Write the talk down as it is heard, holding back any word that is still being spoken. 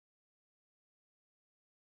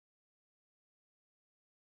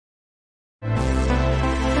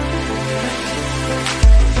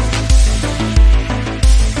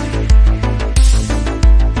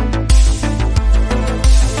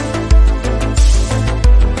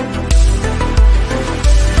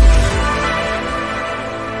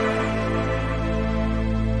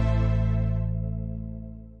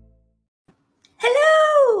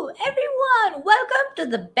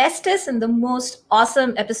bestest and the most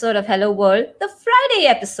awesome episode of Hello World, the Friday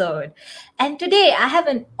episode. And today I have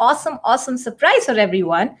an awesome surprise for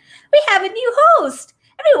everyone. We have a new host.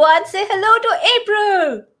 Everyone say hello to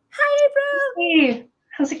April. Hi, April. Hey,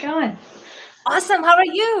 how's it going? Awesome. How are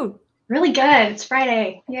you? Really good. It's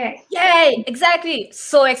Friday. Yay. Yay, exactly.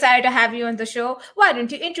 So excited to have you on the show. Why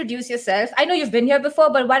don't you introduce yourself? I know you've been here before,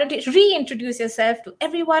 but why don't you reintroduce yourself to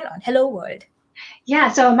everyone on Hello World?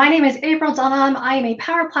 Yeah, so my name is April Dunham. I am a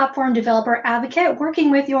Power Platform developer advocate working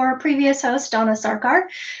with your previous host, Donna Sarkar,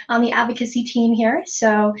 on the advocacy team here.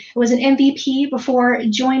 So it was an MVP before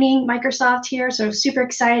joining Microsoft here. So super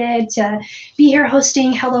excited to be here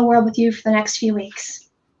hosting Hello World with you for the next few weeks.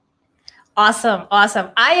 Awesome.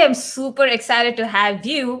 I am super excited to have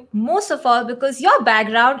you, most of all, because your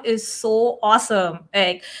background is so awesome.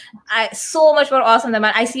 So much more awesome than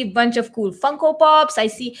mine. I see a bunch of cool Funko Pops.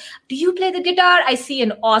 Do you play the guitar? I see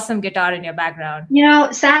an awesome guitar in your background. You know,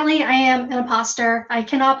 sadly, I am an imposter. I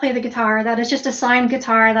cannot play the guitar. That is just a signed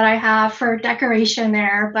guitar that I have for decoration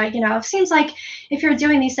there. But, you know, it seems like if you're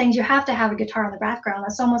doing these things, you have to have a guitar in the background.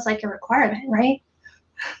 That's almost like a requirement, right?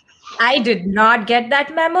 I did not get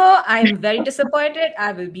that memo. I am very disappointed.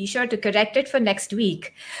 I will be sure to correct it for next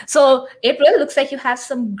week. So, April, looks like you have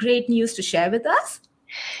some great news to share with us.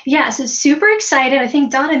 Yeah, so super excited. I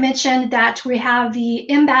think Donna mentioned that we have the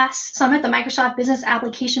MBAS Summit, the Microsoft Business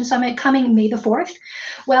Application Summit, coming May the 4th.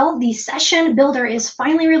 Well, the session builder is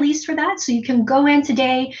finally released for that. So you can go in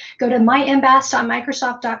today, go to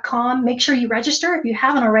mymbas.microsoft.com, make sure you register if you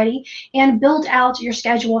haven't already, and build out your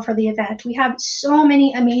schedule for the event. We have so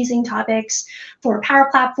many amazing topics for Power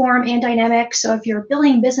Platform and Dynamics. So if you're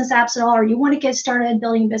building business apps at all, or you want to get started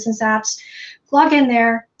building business apps, log in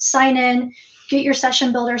there, sign in, get your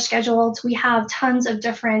session builder scheduled. We have tons of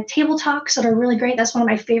different table talks that are really great. That's one of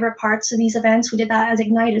my favorite parts of these events. We did that as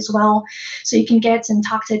Ignite as well. So you can get and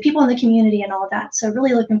talk to people in the community and all of that. So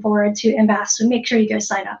really looking forward to MBAS. So make sure you go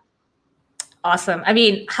sign up. Awesome. I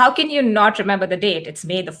mean, how can you not remember the date? It's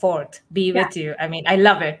May the 4th. Be with you. I mean, I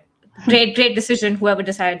love it. Great decision. Whoever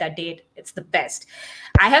decided that date, it's the best.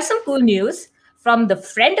 I have some cool news from the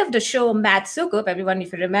friend of the show, Matt Sukup, everyone,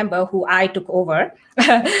 if you remember, who I took over.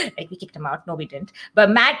 We kicked him out. No, we didn't. But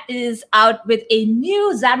Matt is out with a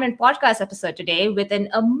new Xamarin podcast episode today with an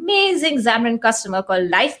amazing Xamarin customer called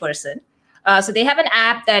LivePerson. So they have an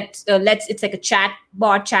app that it's like a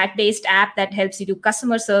chat-based app that helps you do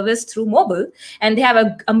customer service through mobile. And they have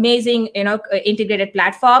an amazing, integrated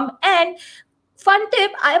platform. And fun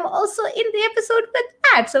tip, I am also in the episode with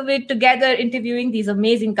Matt. So we're together interviewing these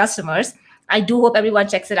amazing customers. I do hope everyone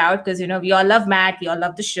checks it out because, we all love Matt. We all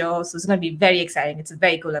love the show. So it's going to be very exciting. It's a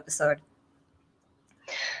very cool episode.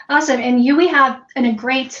 Awesome. And we have a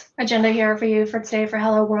great agenda here for you for today for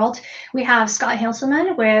Hello World. We have Scott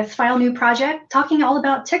Hanselman with File New Project talking all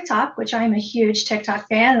about TikTok, which I'm a huge TikTok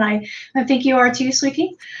fan, and I think you are too,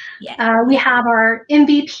 Swiki. Yeah. We have our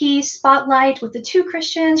MVP spotlight with the two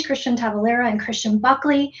Christians, Christian Tavalera and Christian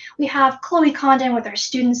Buckley. We have Chloe Condon with our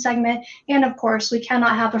student segment. And of course, we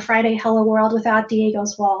cannot have a Friday Hello World without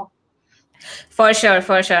Diego's Wall. For sure.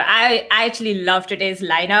 I actually love today's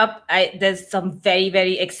lineup. There's some very,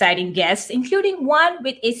 very exciting guests, including one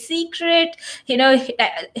with a secret,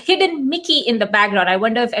 hidden Mickey in the background. I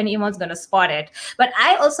wonder if anyone's going to spot it. But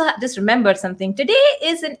I also just remembered something. Today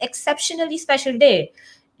is an exceptionally special day.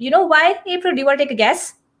 You know why, April? Do you want to take a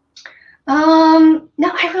guess? No,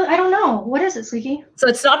 I don't know. What is it, Swiki? So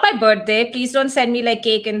it's not my birthday. Please don't send me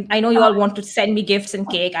cake. And I know you all want to send me gifts and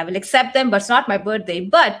cake. I will accept them, but it's not my birthday.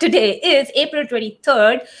 But today is April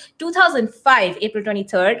 23rd, 2005. April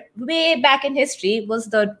 23rd, way back in history, was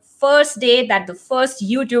the first day that the first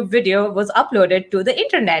YouTube video was uploaded to the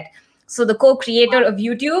internet. So the co-creator of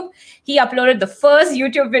YouTube, he uploaded the first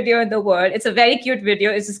YouTube video in the world. It's a very cute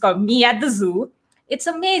video. It's just called Me at the Zoo. It's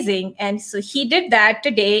amazing. And so he did that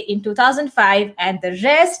today in 2005, and the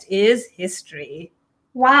rest is history.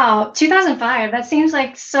 Wow, 2005. That seems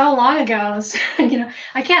like so long ago. So, I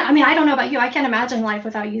don't know about you. I can't imagine life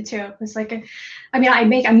without YouTube. It's I'm a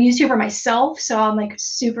YouTuber myself, so I'm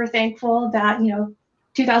super thankful that,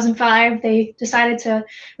 2005, they decided to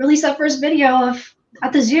release that first video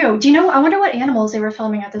at the zoo. I wonder what animals they were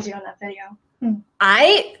filming at the zoo in that video.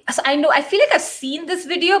 I know. I feel like I've seen this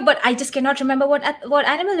video, but I just cannot remember what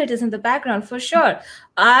animal it is in the background for sure.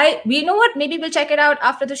 We know what. Maybe we'll check it out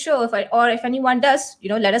after the show. If anyone does,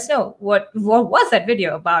 let us know what was that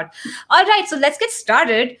video about. All right, so let's get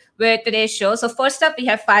started with today's show. So first up, we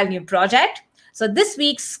have File New Project. So this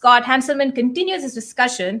week, Scott Hanselman continues his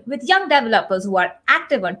discussion with young developers who are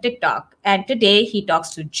active on TikTok, and today he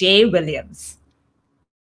talks to Jay Williams.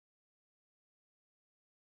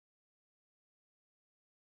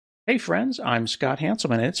 Hey friends, I'm Scott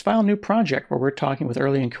Hanselman, and it's File New Project, where we're talking with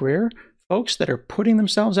early in career folks that are putting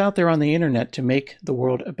themselves out there on the internet to make the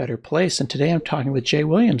world a better place. And today I'm talking with Jay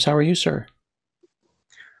Williams. How are you, sir?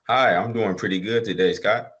 Hi, I'm doing pretty good today,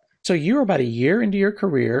 Scott. So you're about a year into your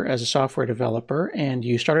career as a software developer, and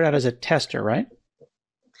you started out as a tester, right?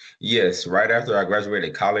 Yes, right after I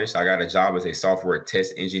graduated college, I got a job as a software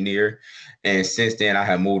test engineer. And since then, I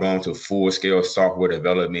have moved on to full scale software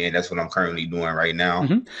development. And that's what I'm currently doing right now.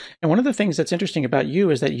 hmm And one of the things that's interesting about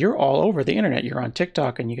you is that you're all over the internet. You're on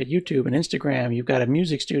TikTok and you got YouTube and Instagram. You've got a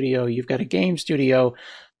music studio. You've got a game studio.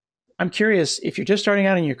 I'm curious, if you're just starting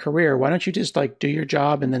out in your career, why don't you just like do your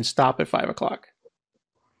job and then stop at 5 o'clock?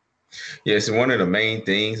 Yes, one of the main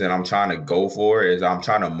things that I'm trying to go for is I'm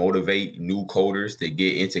trying to motivate new coders to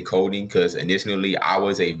get into coding because initially I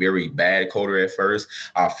was a very bad coder at first.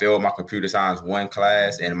 I failed my computer science one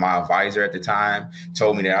class, and my advisor at the time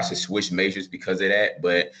told me that I should switch majors because of that.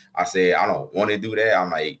 But I said, I don't want to do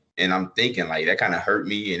that. And I'm thinking like that kind of hurt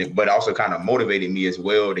me, but also kind of motivated me as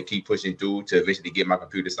well to keep pushing through to eventually get my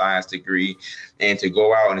computer science degree and to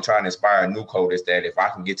go out and try and inspire new coders that if I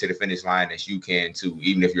can get to the finish line, that you can too,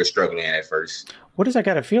 even if you're struggling at first. What does that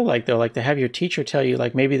got to feel like though? Like to have your teacher tell you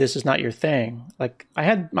like maybe this is not your thing. Like I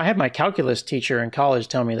had my calculus teacher in college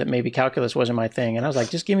tell me that maybe calculus wasn't my thing, and I was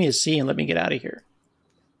like, just give me a C and let me get out of here.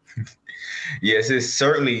 Yes, it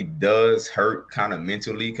certainly does hurt kind of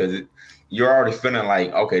mentally because you're already feeling like,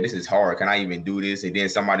 okay, this is hard. Can I even do this? And then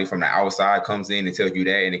somebody from the outside comes in and tells you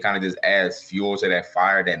that, and it kind of just adds fuel to that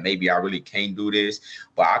fire that maybe I really can't do this.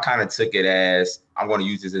 But I kind of took it as I'm going to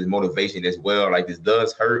use this as motivation as well. Like this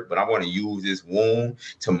does hurt, but I'm going to use this wound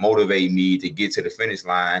to motivate me to get to the finish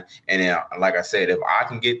line. And then, like I said, if I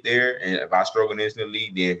can get there and if I struggle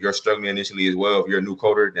initially, then if you're struggling initially as well, if you're a new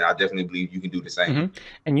coder, then I definitely believe you can do the same.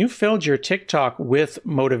 And you filled your TikTok with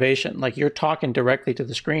motivation. Like you're talking directly to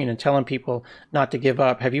the screen and telling people not to give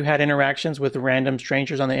up. Have you had interactions with random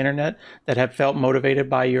strangers on the internet that have felt motivated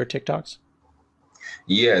by your TikToks?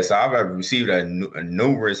 Yes, I've received a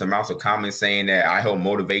numerous amounts of comments saying that I helped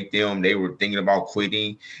motivate them. They were thinking about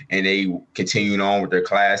quitting and they continued on with their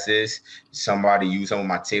classes. Somebody used some of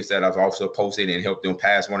my tips that I've also posted and helped them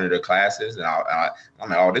pass one of their classes. And I'm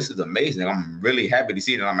like, oh, this is amazing. I'm really happy to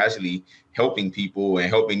see that I'm actually helping people and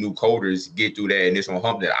helping new coders get through that initial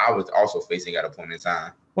hump that I was also facing at a point in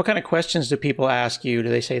time. What kind of questions do people ask you? Do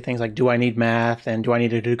they say things like, do I need math and do I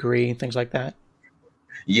need a degree? Things like that?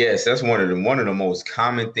 Yes, that's one of the most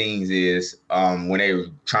common things is when they're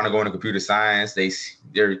trying to go into computer science,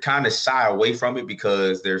 they're kind of shy away from it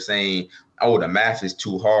because they're saying, "Oh, the math is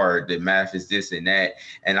too hard. The math is this and that."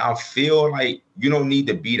 And I feel like you don't need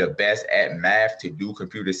to be the best at math to do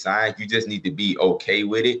computer science. You just need to be okay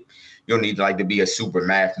with it. You don't need to be a super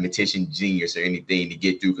mathematician genius or anything to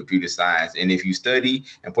get through computer science. And if you study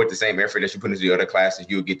and put the same effort that you put into the other classes,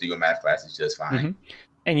 you'll get through your math classes just fine. Mm-hmm.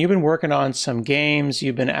 And you've been working on some games.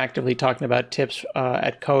 You've been actively talking about tips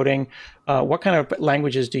at coding. What kind of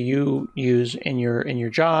languages do you use in your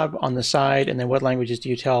job on the side? And then what languages do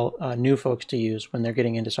you tell new folks to use when they're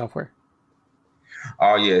getting into software?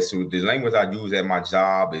 Oh, yeah. So the language I use at my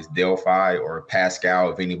job is Delphi or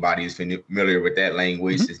Pascal. If anybody is familiar with that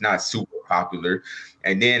language, It's not super popular.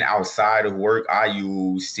 And then outside of work, I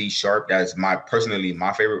use C#. That's personally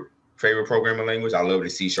my favorite programming language. I love the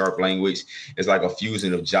C# language. It's like a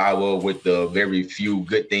fusion of Java with the very few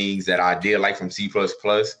good things that I did like from C++.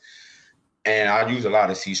 And I use a lot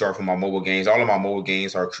of C# for my mobile games. All of my mobile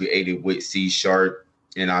games are created with C#.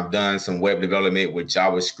 And I've done some web development with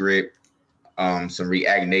JavaScript, some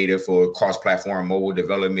React Native for cross-platform mobile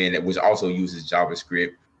development, which also uses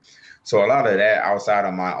JavaScript. So a lot of that outside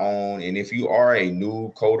of my own. And if you are a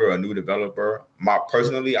new coder, a new developer,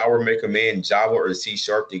 personally, I would recommend Java or C#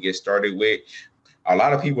 to get started with. A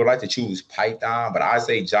lot of people like to choose Python, but I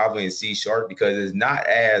say Java and C# because it's not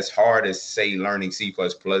as hard as, say, learning C++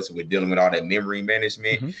 with dealing with all that memory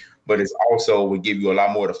management, but it's also would give you a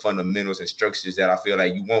lot more of the fundamentals and structures that I feel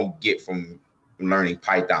like you won't get from learning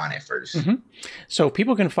Python at first. So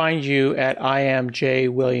people can find you at I am Jay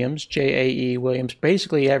Williams, Jae Williams,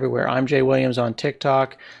 basically everywhere. I'm Jay Williams on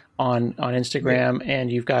TikTok, on Instagram,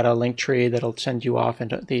 and you've got a link tree that'll send you off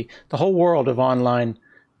into the whole world of online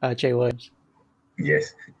Jay Williams.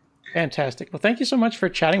 Yes. Fantastic. Well, thank you so much for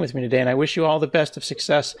chatting with me today, and I wish you all the best of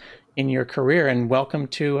success in your career, and welcome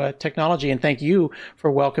to technology, and thank you for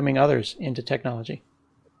welcoming others into technology.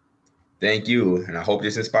 Thank you, and I hope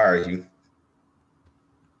this inspires you.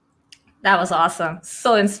 That was awesome.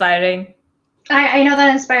 So inspiring. I know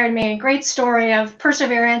that inspired me. Great story of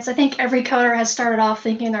perseverance. I think every coder has started off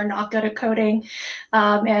thinking they're not good at coding.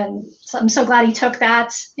 And so I'm so glad he took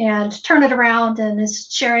that and turned it around and is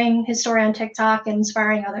sharing his story on TikTok and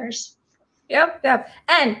inspiring others. Yep.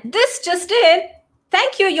 And this just in.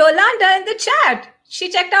 Thank you, Yolanda, in the chat. She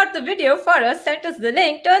checked out the video for us, sent us the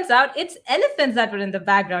link. Turns out it's elephants that were in the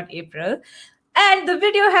background, April. And the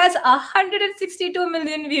video has 162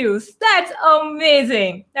 million views. That's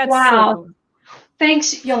amazing. That's wow. So cool.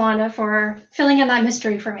 Thanks, Yolanda, for filling in that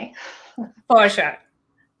mystery for me. For sure.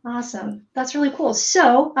 Awesome. That's really cool.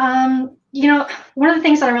 So, one of the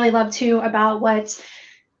things that I really love too about what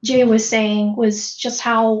Jay was saying was just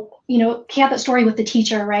how, he had that story with the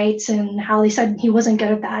teacher, right? And how they said he wasn't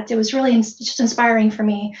good at that. It was really just inspiring for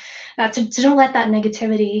me to don't let that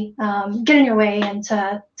negativity get in your way and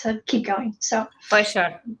to keep going. So for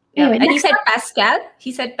sure. Anyway, and he said Pascal.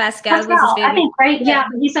 He said Pascal was his favorite. I think, right? Yeah.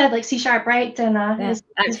 He said like C#, right? And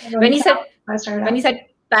when he said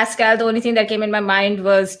Pascal, the only thing that came in my mind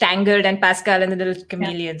was Tangled and Pascal and the Little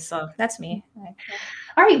Chameleon. Yeah. So that's me.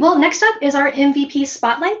 All right, well, next up is our MVP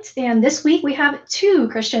Spotlight. And this week we have two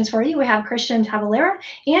Christians for you. We have Christian Tavalera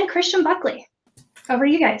and Christian Buckley. Over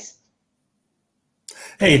to you guys.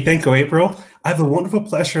 Hey, thank you, April. I have the wonderful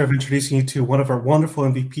pleasure of introducing you to one of our wonderful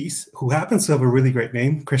MVPs who happens to have a really great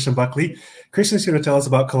name, Christian Buckley. Christian's here to tell us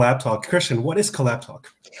about Collab Talk. Christian, what is Collab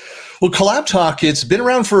Talk? Well, Collab Talk, it's been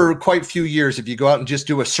around for quite a few years. If you go out and just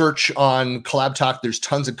do a search on Collab Talk, there's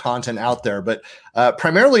tons of content out there. But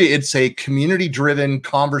primarily, it's a community-driven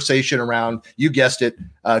conversation around, you guessed it,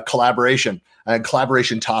 collaboration and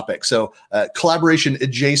collaboration topics. So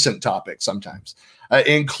collaboration-adjacent topics sometimes. It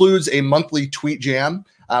includes a monthly tweet jam,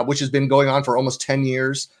 which has been going on for almost 10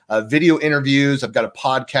 years, video interviews, I've got a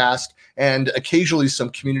podcast, and occasionally some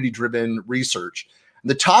community-driven research.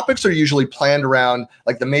 The topics are usually planned around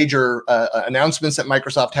like the major announcements that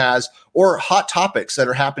Microsoft has or hot topics that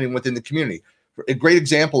are happening within the community. A great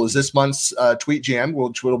example is this month's Tweet Jam,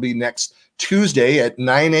 which will be next Tuesday at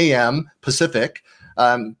 9 a.m. Pacific.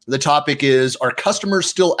 The topic is, are customers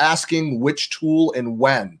still asking which tool and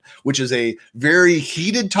when, which is a very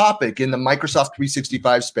heated topic in the Microsoft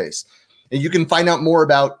 365 space. And you can find out more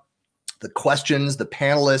about the questions, the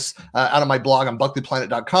panelists out on my blog on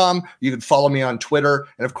buckleyplanet.com. You can follow me on Twitter.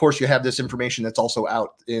 And of course, you have this information that's also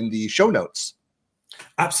out in the show notes.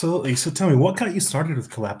 Absolutely. So tell me, what got you started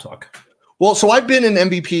with Collab Talk? Well, so I've been an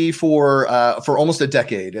MVP for almost a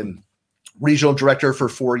decade and regional director for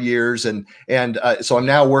 4 years. And so I'm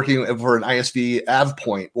now working for an ISV,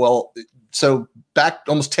 AvePoint. Well, so back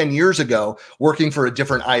almost 10 years ago, working for a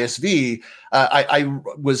different ISV, I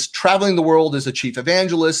was traveling the world as a chief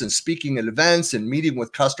evangelist and speaking at events and meeting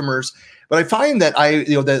with customers. But I find that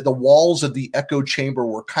the walls of the echo chamber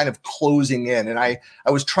were kind of closing in, and I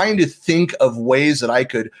was trying to think of ways that I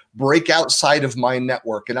could break outside of my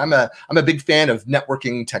network. And I'm a big fan of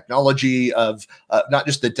networking technology, of not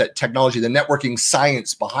just the technology, the networking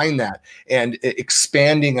science behind that, and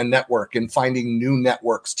expanding a network and finding new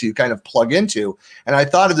networks to kind of plug into. And I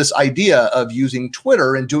thought of this idea of using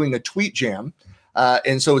Twitter and doing a tweet jam.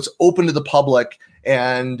 And so it's open to the public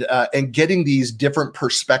and getting these different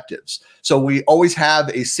perspectives. So we always have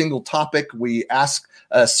a single topic. We ask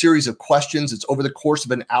a series of questions. It's over the course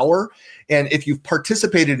of an hour. And if you've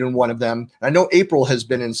participated in one of them, I know April has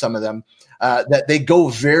been in some of them, that they go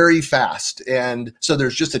very fast. And so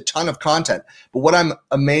there's just a ton of content. But what I'm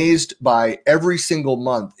amazed by every single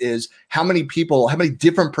month is how many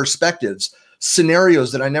different perspectives,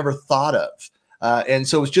 scenarios that I never thought of. And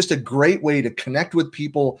so it's just a great way to connect with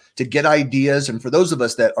people, to get ideas. And for those of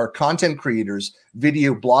us that are content creators,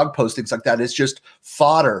 video, blog posts, things like that, it's just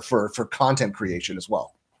fodder for content creation as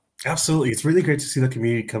well. Absolutely. It's really great to see the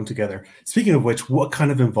community come together. Speaking of which, what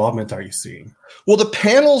kind of involvement are you seeing? Well, the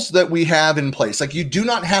panels that we have in place, like you do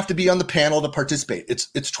not have to be on the panel to participate.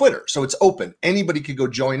 It's Twitter, so it's open. Anybody could go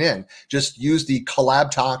join in. Just use the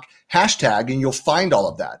Collab Talk hashtag and you'll find all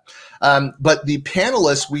of that. But the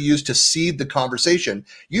panelists we use to seed the conversation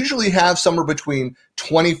usually have somewhere between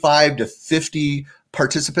 25 to 50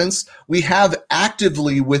 participants. We have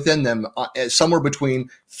actively within them somewhere between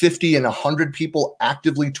 50 and 100 people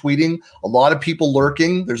actively tweeting, a lot of people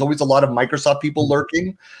lurking. There's always a lot of Microsoft people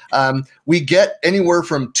lurking. We get anywhere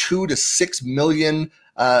from 2 to 6 million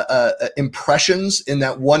impressions in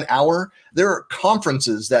that 1 hour. There are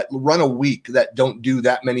conferences that run a week that don't do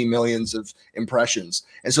that many millions of impressions.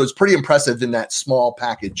 And so it's pretty impressive in that small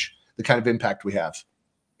package, the kind of impact we have.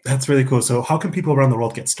 That's really cool. So how can people around the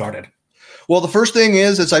world get started? Well, the first thing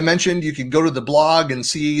is, as I mentioned, you can go to the blog and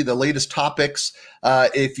see the latest topics.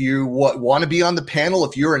 If you want to be on the panel,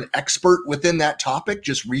 if you're an expert within that topic,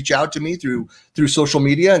 just reach out to me through social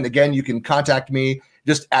media. And again, you can contact me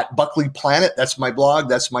just at Buckley Planet. That's my blog.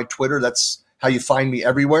 That's my Twitter. That's how you find me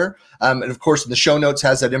everywhere. And of course, the show notes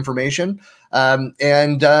has that information. And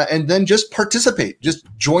then just participate. Just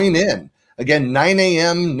join in. Again, 9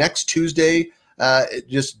 a.m. next Tuesday.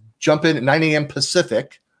 Just jump in at 9 a.m.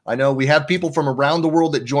 Pacific. I know we have people from around the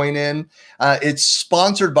world that join in. It's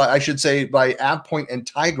sponsored by, I should say, by AvePoint and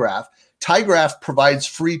tyGraph. tyGraph provides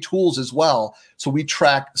free tools as well. So we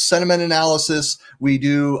track sentiment analysis. We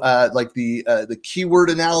do the keyword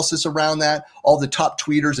analysis around that, all the top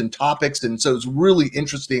tweeters and topics. And so it's really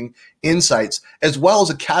interesting insights, as well as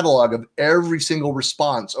a catalog of every single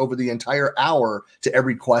response over the entire hour to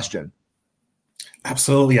every question.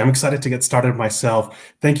 Absolutely. I'm excited to get started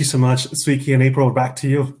myself. Thank you so much, Suiki and April. Back to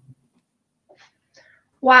you.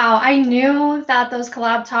 Wow, I knew that those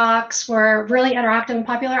collab talks were really interactive and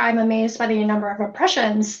popular. I'm amazed by the number of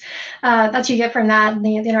impressions that you get from that and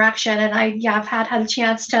the interaction. And I've had a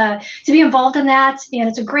chance to be involved in that. And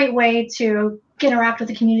it's a great way to interact with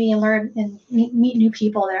the community and learn and meet new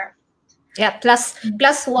people there. Yeah, plus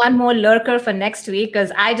one more lurker for next week,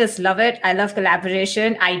 because I just love it. I love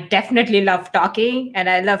collaboration. I definitely love talking, and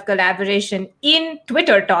I love collaboration in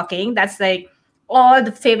Twitter talking. That's like all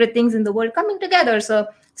the favorite things in the world coming together. So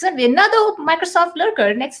it's going to be another Microsoft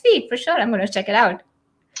lurker next week for sure. I'm going to check it out.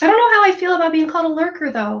 I don't know how I feel about being called a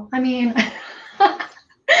lurker, though. I mean...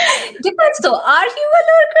 Depends though. Are you a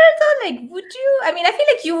lurker though? Like, would you? I mean, I feel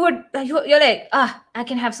like you would. You're like, I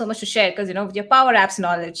can have so much to share because with your Power Apps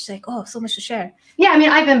knowledge, it's like, oh, so much to share. Yeah, I mean,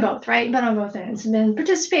 I've been both, right? Been on both ends. Been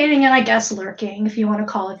participating and I guess lurking, if you want to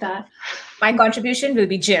call it that. My contribution will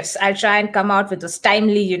be GIFs. I'll try and come out with those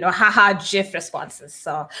timely, haha GIF responses.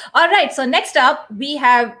 So, all right. So next up, we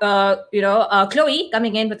have, Chloe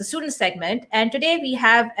coming in with the student segment. And today we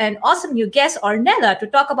have an awesome new guest, Ornella, to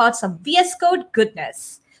talk about some VS Code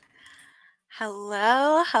goodness.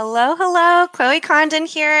 Hello. Chloe Condon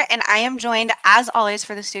here, and I am joined, as always,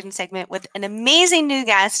 for the student segment with an amazing new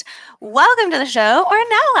guest. Welcome to the show,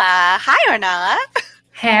 Ornella. Hi, Ornella.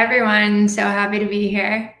 Hey, everyone. So happy to be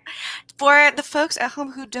here. For the folks at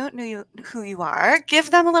home who don't know who you are,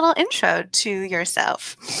 give them a little intro to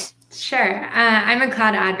yourself. Sure. I'm a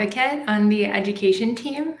cloud advocate on the education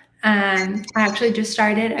team. I actually just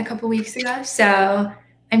started a couple weeks ago, so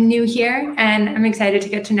I'm new here, and I'm excited to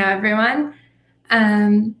get to know everyone.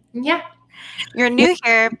 Yeah. You're new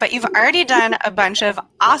here, but you've already done a bunch of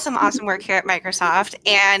awesome work here at Microsoft.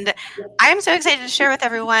 And I'm so excited to share with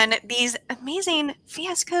everyone these amazing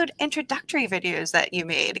VS Code introductory videos that you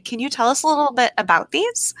made. Can you tell us a little bit about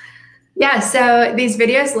these? Yeah, so these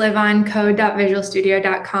videos live on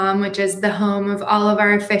code.visualstudio.com, which is the home of all of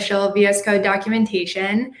our official VS Code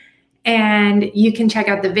documentation. And you can check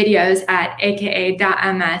out the videos at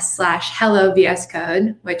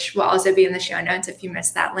aka.ms/hello-VS-Code, which will also be in the show notes if you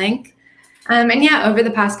missed that link. And yeah, over the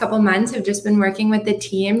past couple months, I've just been working with the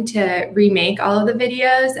team to remake all of the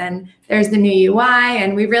videos. And there's the new UI.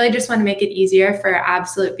 And we really just want to make it easier for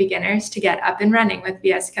absolute beginners to get up and running with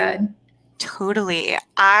VS Code. Totally.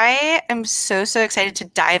 I am so excited to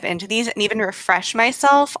dive into these and even refresh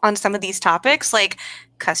myself on some of these topics like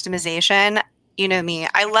customization. You know me,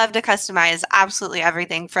 I love to customize absolutely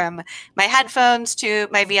everything from my headphones to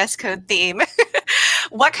my VS Code theme.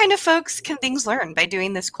 What kind of folks can things learn by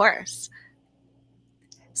doing this course?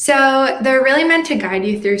 So they're really meant to guide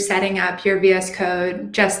you through setting up your VS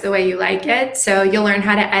Code just the way you like it. So you'll learn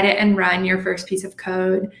how to edit and run your first piece of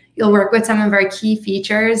code. You'll work with some of our key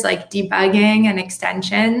features like debugging and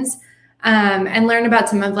extensions, and learn about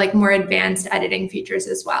some of more advanced editing features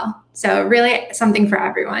as well. So really something for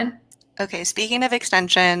everyone. Okay, speaking of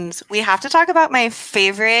extensions, we have to talk about my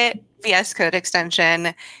favorite VS Code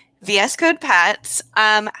extension, VS Code Pets.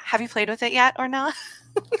 Have you played with it yet, Ornella?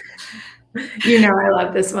 You know I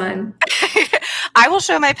love this one. I will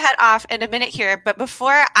show my pet off in a minute here, but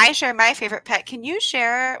before I share my favorite pet, can you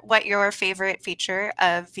share what your favorite feature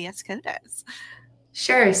of VS Code is?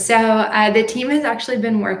 Sure. So the team has actually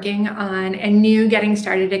been working on a new getting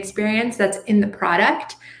started experience that's in the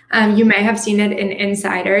product. You may have seen it in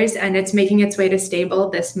Insiders, and it's making its way to stable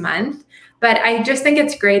this month. But I just think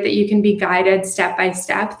it's great that you can be guided step by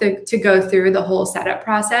step to go through the whole setup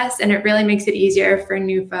process. And it really makes it easier for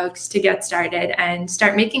new folks to get started and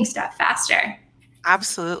start making stuff faster.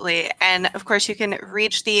 Absolutely. And of course, you can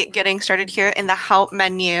reach the Getting Started here in the Help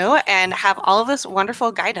menu and have all of this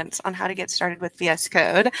wonderful guidance on how to get started with VS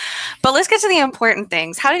Code. But let's get to the important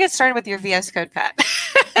things, how to get started with your VS Code pet.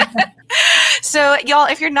 So, y'all,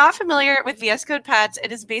 if you're not familiar with VS Code Pets,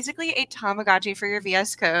 it is basically a Tamagotchi for your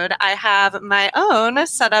VS Code. I have my own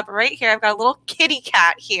set up right here. I've got a little kitty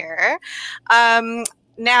cat here.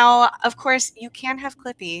 Now, of course, you can have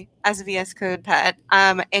Clippy as a VS Code pet,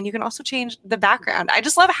 and you can also change the background. I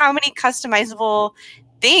just love how many customizable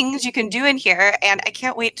things you can do in here, and I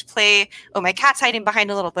can't wait to play. Oh, my cat's hiding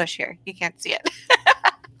behind a little bush here. You can't see it.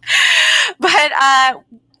 But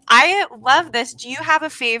I love this. Do you have a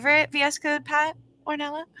favorite VS Code pet,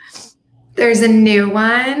 Ornella? There's a new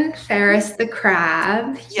one, Ferris the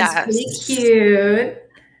crab. Yes. He's pretty cute.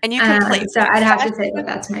 And you can play. So I'd have to say that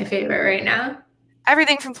that's my favorite right now.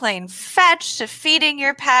 Everything from playing fetch to feeding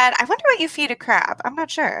your pet. I wonder what you feed a crab. I'm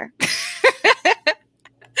not sure.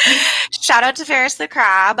 Shout out to Ferris the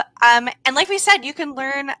crab. And like we said, you can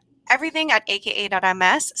learn everything at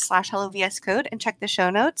aka.ms/HelloVSCode and check the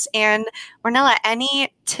show notes. And Ornella,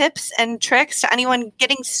 any tips and tricks to anyone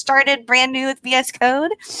getting started brand new with VS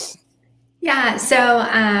Code? Yeah, so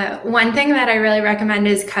one thing that I really recommend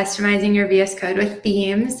is customizing your VS Code with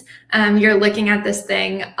themes. You're looking at this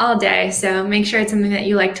thing all day, so make sure it's something that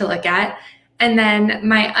you like to look at. And then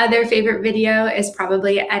my other favorite video is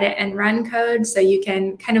probably edit and run code, so you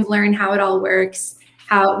can kind of learn how it all works,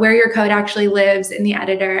 where your code actually lives in the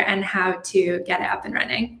editor, and how to get it up and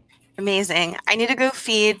running. Amazing. I need to go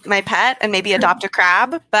feed my pet and maybe adopt a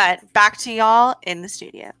crab, but back to y'all in the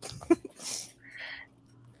studio.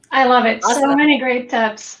 I love it. Awesome. So many great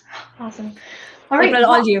tips. Awesome. All right.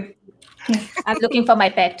 Well, all you. I'm looking for my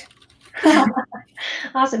pet.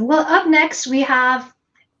 Awesome. Well, up next, we have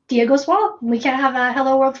Diego's Wall. We can't have a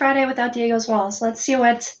Hello World Friday without Diego's Wall. So let's see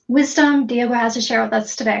what wisdom Diego has to share with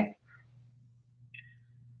us today.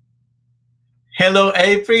 Hello,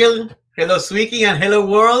 April. Hello, Swiki, and hello,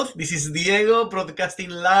 world. This is Diego broadcasting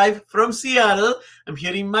live from Seattle. I'm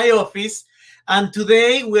here in my office. And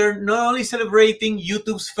today we're not only celebrating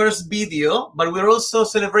YouTube's first video, but we're also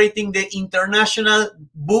celebrating the International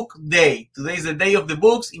Book Day. Today is the day of the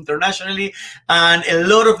books internationally, and a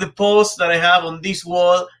lot of the posts that I have on this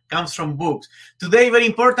wall comes from books. Today, very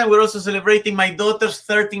important, we're also celebrating my daughter's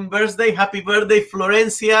 13th birthday. Happy birthday,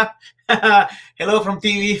 Florencia. Hello from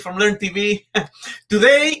TV, from Learn TV.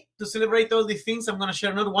 Today, to celebrate all these things, I'm going to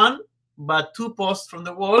share not one, but two posts from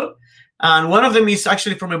the wall. And one of them is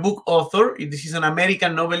actually from a book author. This is an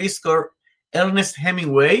American novelist called Ernest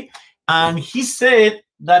Hemingway. And he said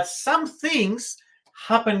that some things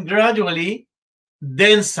happen gradually,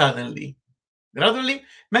 then suddenly. Gradually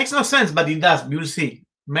makes no sense, but it does. You'll see.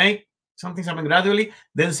 Make some things happen gradually,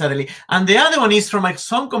 then suddenly. And the other one is from a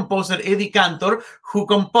song composer, Eddie Cantor, who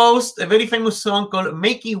composed a very famous song called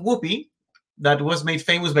Makey Whoopie that was made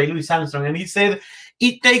famous by Louis Armstrong. And he said,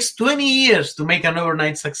 it takes 20 years to make an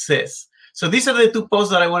overnight success. So these are the two posts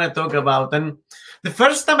that I want to talk about. And the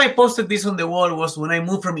first time I posted this on the wall was when I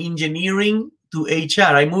moved from engineering to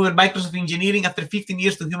HR. I moved at Microsoft Engineering after 15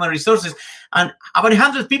 years to human resources. And about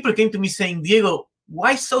 100 people came to me saying, Diego,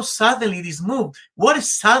 why so suddenly this move? What a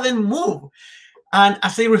sudden move. And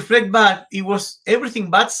as I reflect back, it was everything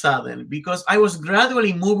but sudden, because I was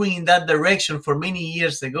gradually moving in that direction for many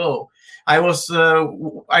years ago. I was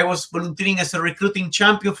volunteering as a recruiting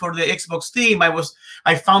champion for the Xbox team. I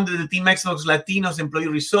founded the Team Xbox Latinos Employee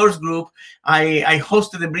Resource Group. I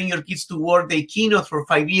hosted the Bring Your Kids to Work Day keynote for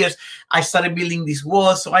 5 years. I started building this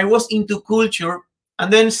wall. So I was into culture,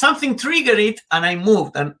 and then something triggered it, and I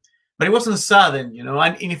moved. But it wasn't sudden, you know.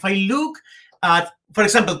 And if I look at, for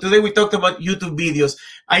example, today we talked about YouTube videos.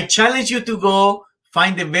 I challenge you to go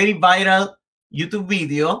find a very viral YouTube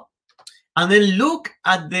video, and then look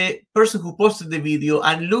at the person who posted the video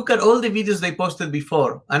and look at all the videos they posted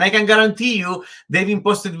before. And I can guarantee you they've been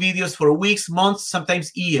posted videos for weeks, months,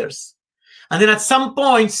 sometimes years. And then at some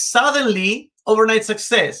point, suddenly, overnight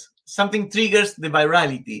success, something triggers the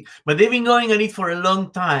virality. But they've been going at it for a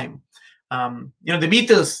long time. You know, the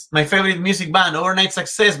Beatles, my favorite music band, overnight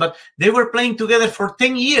success, but they were playing together for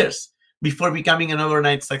 10 years before becoming an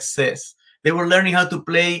overnight success. They were learning how to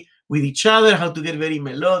play with each other, how to get very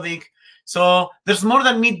melodic. So there's more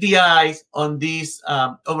than meet the eyes on these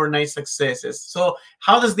overnight successes. So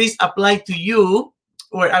how does this apply to you?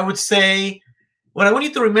 Or I would say, what I want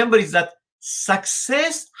you to remember is that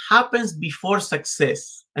success happens before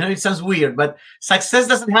success. I know it sounds weird, but success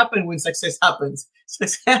doesn't happen when success happens.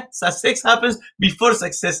 Success happens before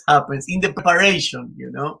success happens, in the preparation, you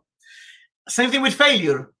know. Same thing with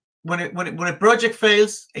failure. When a project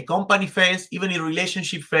fails, a company fails, even a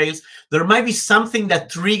relationship fails, there might be something that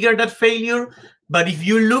triggered that failure. But if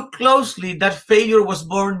you look closely, that failure was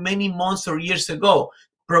born many months or years ago.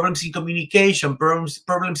 Problems in communication,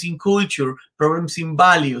 problems in culture, problems in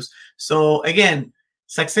values. So again,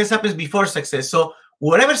 Success happens before success. So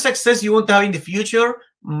whatever success you want to have in the future,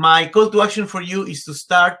 my call to action for you is to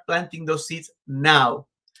start planting those seeds now.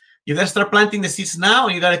 You got to start planting the seeds now,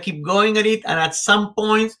 and you got to keep going at it. And at some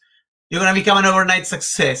point, you're going to become an overnight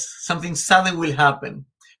success. Something sudden will happen.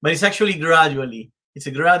 But it's actually gradually. It's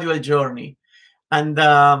a gradual journey. And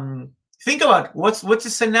think about what's a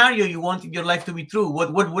scenario you want in your life to be true.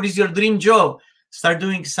 What is your dream job? Start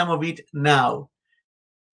doing some of it now.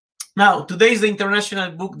 Now, today is the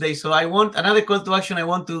International Book Day, so I want another call to action I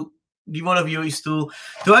want to give all of you is to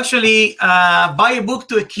actually buy a book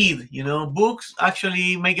to a kid. You know, books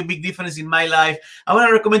actually make a big difference in my life. I want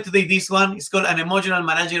to recommend today this one. It's called An Emotional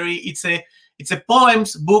Menagerie. It's a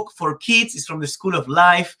poems book for kids. It's from the School of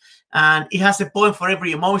Life, and it has a poem for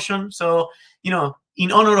every emotion. So, you know,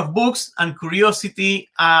 in honor of books and curiosity,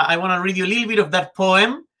 I want to read you a little bit of that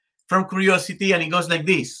poem from Curiosity, and it goes like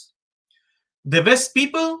this. The best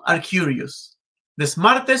people are curious, the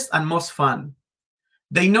smartest and most fun.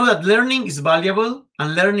 They know that learning is valuable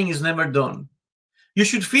and learning is never done. You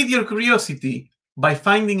should feed your curiosity by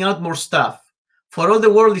finding out more stuff, for all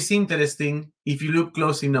the world is interesting if you look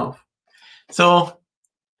close enough. So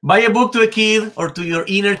buy a book to a kid or to your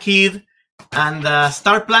inner kid and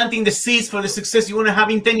start planting the seeds for the success you want to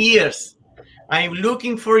have in 10 years. I'm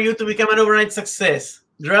looking for you to become an overnight success.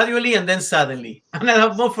 Gradually and then suddenly. And I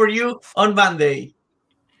have more for you on Monday.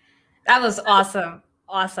 That was awesome.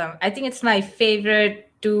 Awesome. I think it's my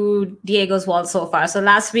favorite to Diego's wall so far. So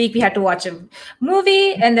last week we had to watch a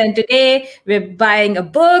movie, and then today we're buying a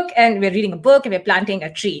book and we're reading a book and we're planting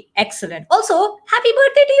a tree. Excellent. Also, happy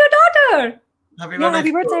birthday to your daughter.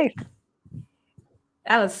 Happy birthday.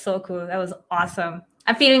 That was so cool. That was awesome.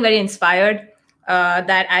 I'm feeling very inspired.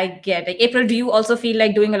 That I get. Like, April, do you also feel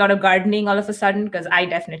like doing a lot of gardening all of a sudden? Because I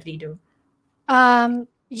definitely do.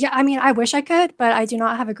 Yeah, I mean, I wish I could, but I do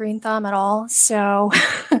not have a green thumb at all. So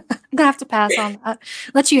I'm gonna have to pass on that.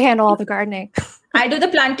 Let you handle all the gardening. I do the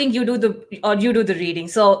planting, you do the reading.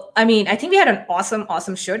 So, I mean, I think we had an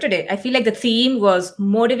awesome show today. I feel like the theme was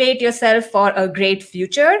motivate yourself for a great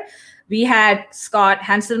future. We had Scott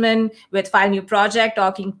Hanselman with File New Project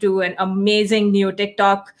talking to an amazing new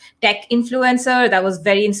TikTok tech influencer. That was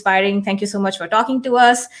very inspiring. Thank you so much for talking to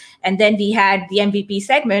us. And then we had the MVP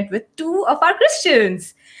segment with two of our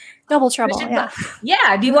Christians. Double trouble, yeah.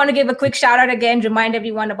 Yeah. Do you want to give a quick shout out again? Remind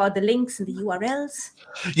everyone about the links and the URLs.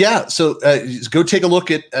 Yeah. So go take a look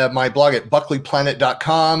at my blog at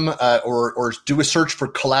buckleyplanet.com or do a search for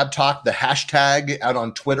Collab Talk, the hashtag out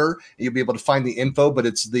on Twitter. You'll be able to find the info, but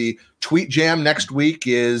it's the Tweet Jam next week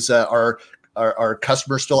is our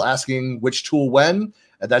customer still asking which tool when.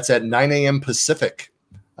 That's at 9 a.m. Pacific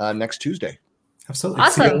next Tuesday. Absolutely.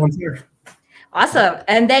 Awesome.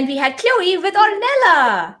 And then we had Chloe with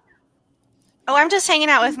Ornella. Oh, I'm just hanging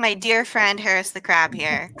out with my dear friend Harris the Crab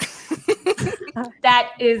here.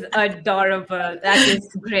 That is adorable. That is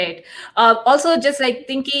great. Also, just like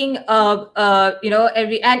thinking of,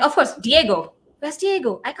 and of course, Diego. Where's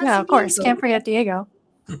Diego? I can't see of course. Diego. Can't forget Diego.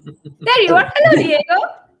 There you are. Hello, Diego.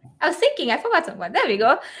 I was thinking, I forgot someone. There we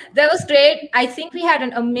go. That was great. I think we had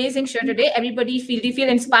an amazing show today. Everybody do you feel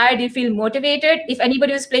inspired? Do you feel motivated? If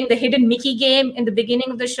anybody was playing the hidden Mickey game in the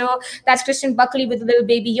beginning of the show, that's Christian Buckley with little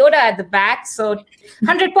baby Yoda at the back. So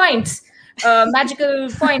 100 points. Magical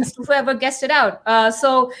points to whoever guessed it out.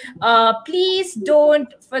 So please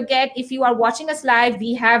don't forget, if you are watching us live,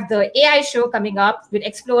 we have the AI show coming up. We'll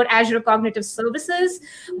explore Azure Cognitive Services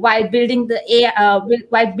while building the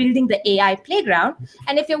AI playground.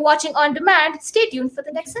 And if you're watching on demand, stay tuned for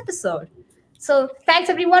the next episode. So thanks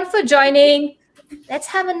everyone for joining. Let's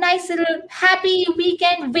have a nice little happy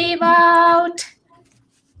weekend wave out.